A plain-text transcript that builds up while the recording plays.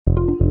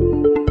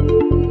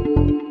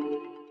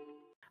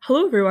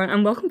Hello, everyone,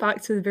 and welcome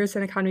back to the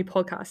Verisign Academy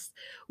podcast.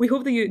 We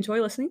hope that you enjoy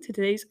listening to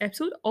today's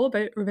episode all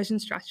about revision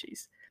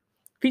strategies.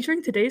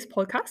 Featuring today's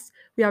podcast,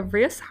 we have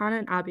Reyes, Hannah,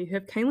 and Abby who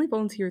have kindly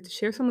volunteered to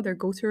share some of their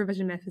go-to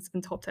revision methods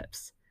and top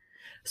tips.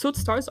 So to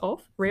start us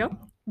off, Rhea,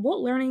 what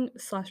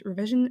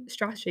learning/revision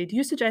strategy do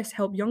you suggest to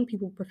help young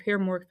people prepare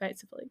more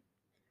effectively?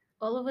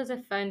 All of us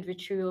have found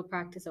retrieval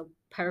practice a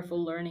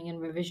powerful learning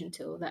and revision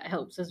tool that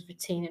helps us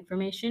retain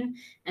information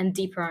and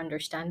deeper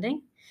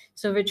understanding.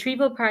 So,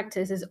 retrieval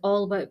practice is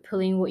all about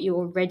pulling what you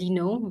already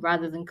know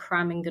rather than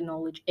cramming the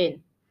knowledge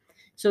in.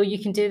 So, you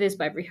can do this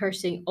by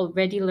rehearsing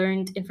already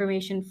learned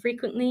information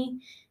frequently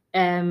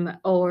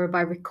or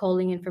by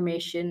recalling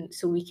information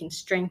so we can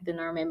strengthen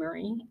our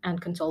memory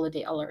and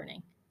consolidate our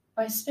learning.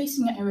 By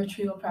spacing out your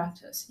retrieval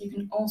practice, you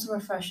can also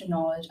refresh your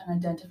knowledge and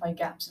identify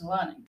gaps in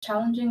learning.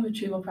 Challenging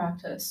retrieval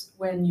practice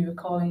when you're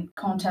recalling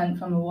content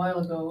from a while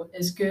ago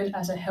is good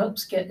as it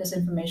helps get this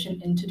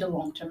information into the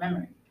long-term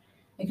memory.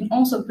 It can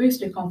also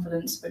boost your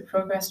confidence with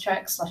progress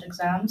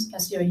checks/exams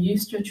as you're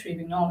used to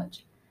retrieving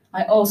knowledge.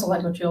 I also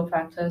like retrieval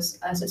practice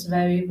as it's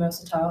very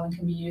versatile and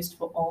can be used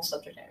for all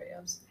subject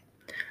areas.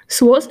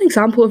 So what's an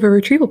example of a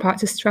retrieval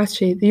practice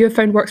strategy that you have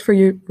found works for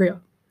you,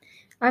 Rhea?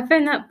 I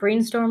found that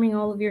brainstorming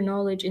all of your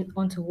knowledge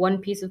onto one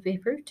piece of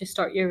paper to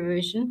start your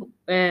revision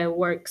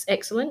works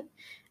excellent,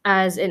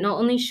 as it not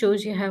only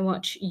shows you how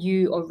much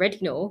you already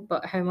know,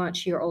 but how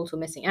much you're also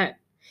missing out.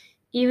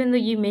 Even though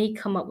you may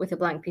come up with a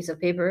blank piece of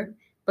paper,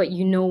 but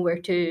you know where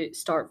to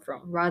start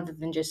from, rather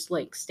than just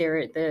stare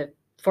at the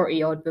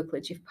 40 odd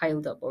booklets you've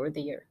piled up over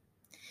the year.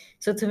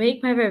 So, to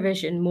make my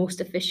revision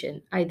most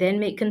efficient, I then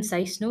make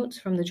concise notes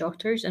from the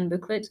jotters and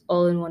booklets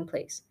all in one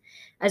place,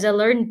 as I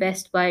learn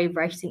best by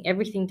writing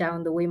everything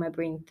down the way my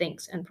brain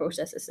thinks and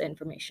processes the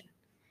information.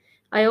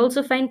 I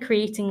also find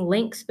creating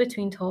links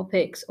between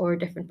topics or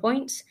different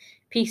points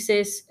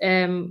pieces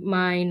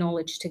my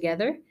knowledge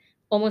together,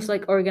 almost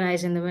like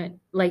organizing them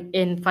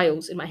in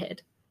files in my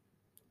head.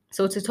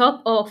 So to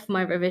top off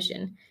my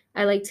revision,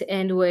 I like to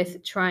end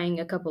with trying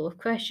a couple of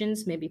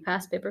questions, maybe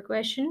past paper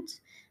questions,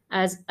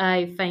 as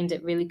I find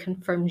it really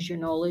confirms your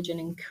knowledge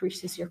and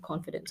increases your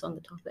confidence on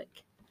the topic.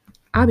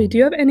 Abby, do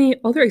you have any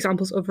other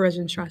examples of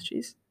revision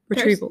strategies?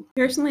 Retrieval.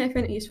 Personally, I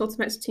find it useful to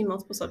mix between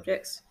multiple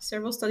subjects.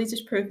 Several studies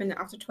have proven that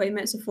after 20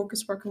 minutes of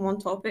focused work on one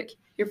topic,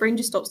 your brain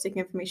just stops taking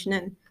information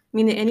in,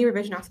 meaning that any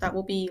revision after that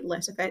will be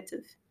less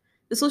effective.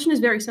 The solution is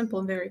very simple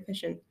and very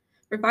efficient.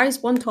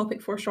 Revise one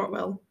topic for a short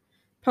while,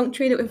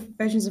 punctuate it with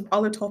revisions of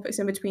other topics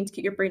in between to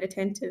keep your brain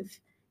attentive,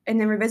 and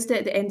then revisit it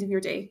at the end of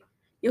your day.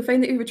 You'll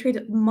find that you've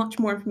retrieved much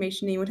more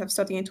information than you would have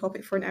studying a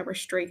topic for an hour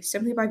straight,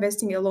 simply by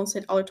visiting it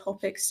alongside other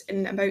topics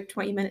in about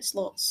 20-minute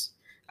slots.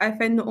 I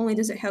found not only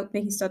does it help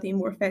making studying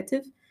more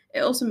effective,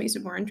 it also makes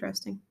it more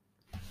interesting.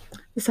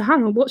 So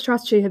Hannah, what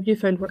strategy have you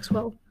found works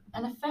well?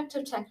 An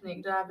effective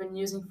technique that I've been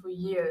using for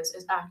years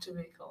is active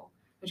recall,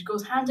 which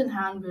goes hand in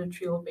hand with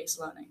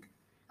retrieval-based learning.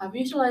 I've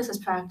utilized this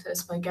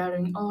practice by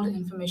gathering all the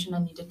information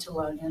I needed to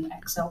learn in an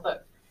Excel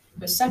book,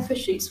 with separate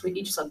sheets for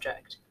each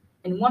subject.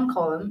 In one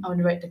column, I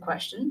would write the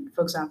question,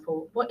 for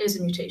example, what is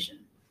a mutation?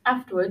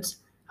 Afterwards,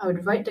 I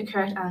would write the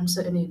correct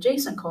answer in the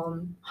adjacent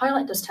column,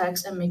 highlight this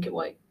text, and make it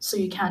white, so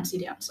you can't see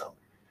the answer.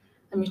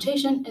 A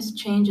mutation is a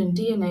change in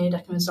DNA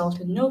that can result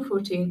in no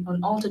protein or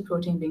an altered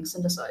protein being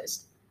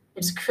synthesized.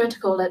 It is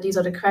critical that these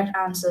are the correct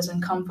answers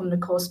and come from the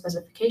course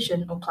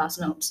specification or class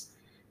notes.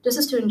 This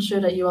is to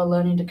ensure that you are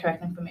learning the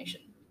correct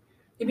information.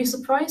 You'd be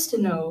surprised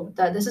to know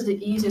that this is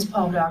the easiest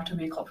part of the active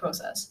recall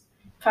process.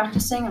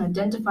 Practicing and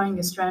identifying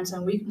your strengths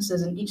and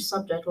weaknesses in each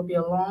subject will be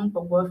a long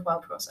but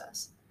worthwhile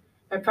process.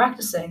 By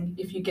practicing,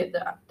 if you get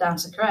the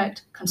answer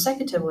correct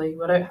consecutively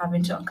without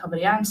having to uncover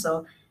the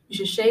answer, you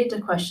should shade the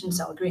question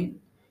cell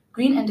green.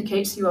 Green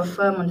indicates you are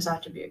firm on this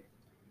attribute.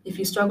 If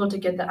you struggle to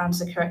get the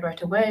answer correct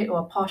right away or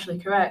are partially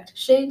correct,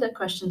 shade the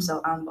question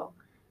cell amber.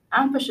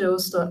 Amber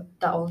shows that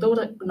although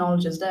the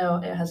knowledge is there,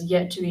 it has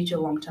yet to reach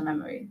your long-term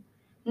memory.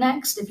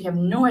 Next, if you have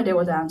no idea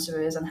what the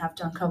answer is and have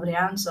to uncover the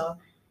answer,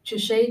 you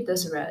should shade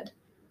this red.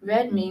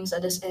 Red means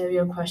that this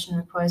area of question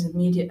requires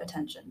immediate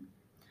attention.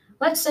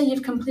 Let's say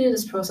you've completed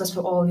this process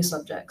for all your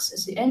subjects.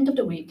 It's the end of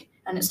the week,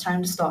 and it's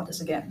time to start this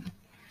again.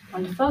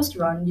 On the first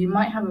run, you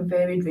might have a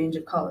varied range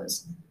of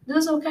colors.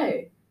 This is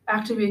okay.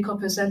 Active recall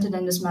presented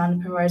in this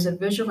manner provides a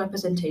visual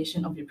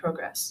representation of your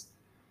progress.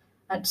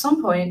 At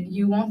some point,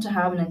 you want to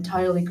have an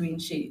entirely green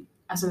sheet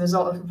as a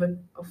result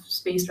of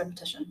spaced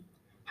repetition.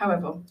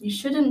 However, you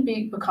shouldn't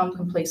become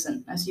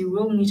complacent, as you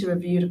will need to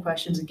review the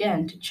questions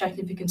again to check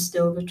if you can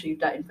still retrieve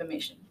that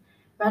information,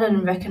 rather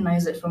than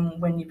recognize it from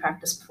when you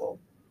practiced before.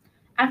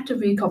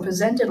 Active recall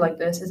presented like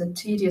this is a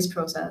tedious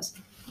process.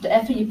 The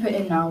effort you put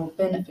in now will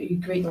benefit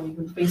you greatly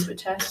when faced with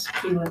tests,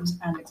 prelims,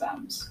 and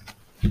exams.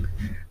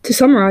 To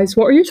summarise,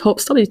 what are your top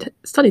study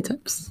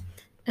tips?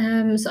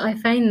 So I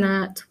find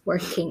that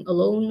working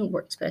alone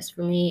works best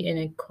for me in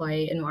a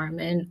quiet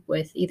environment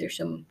with either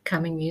some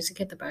calming music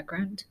at the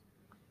background.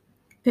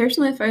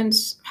 Personally, I found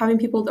having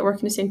people that work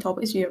in the same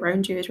topic as you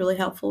around you is really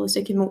helpful as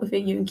they can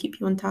motivate you and keep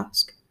you on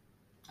task.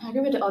 I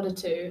agree with the other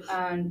two,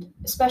 and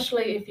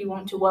especially if you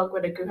want to work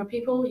with a group of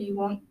people, you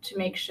want to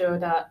make sure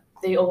that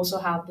they also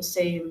have the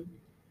same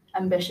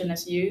ambition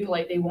as you,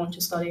 like they want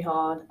to study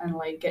hard and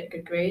like get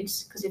good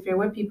grades. Because if you're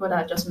with people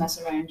that just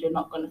mess around, you're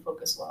not going to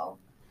focus well.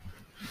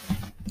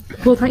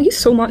 Well, thank you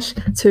so much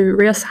to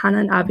Reyes, Hannah,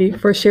 and Abby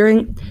for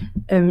sharing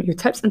your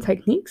tips and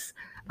techniques,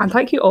 and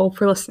thank you all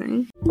for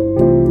listening.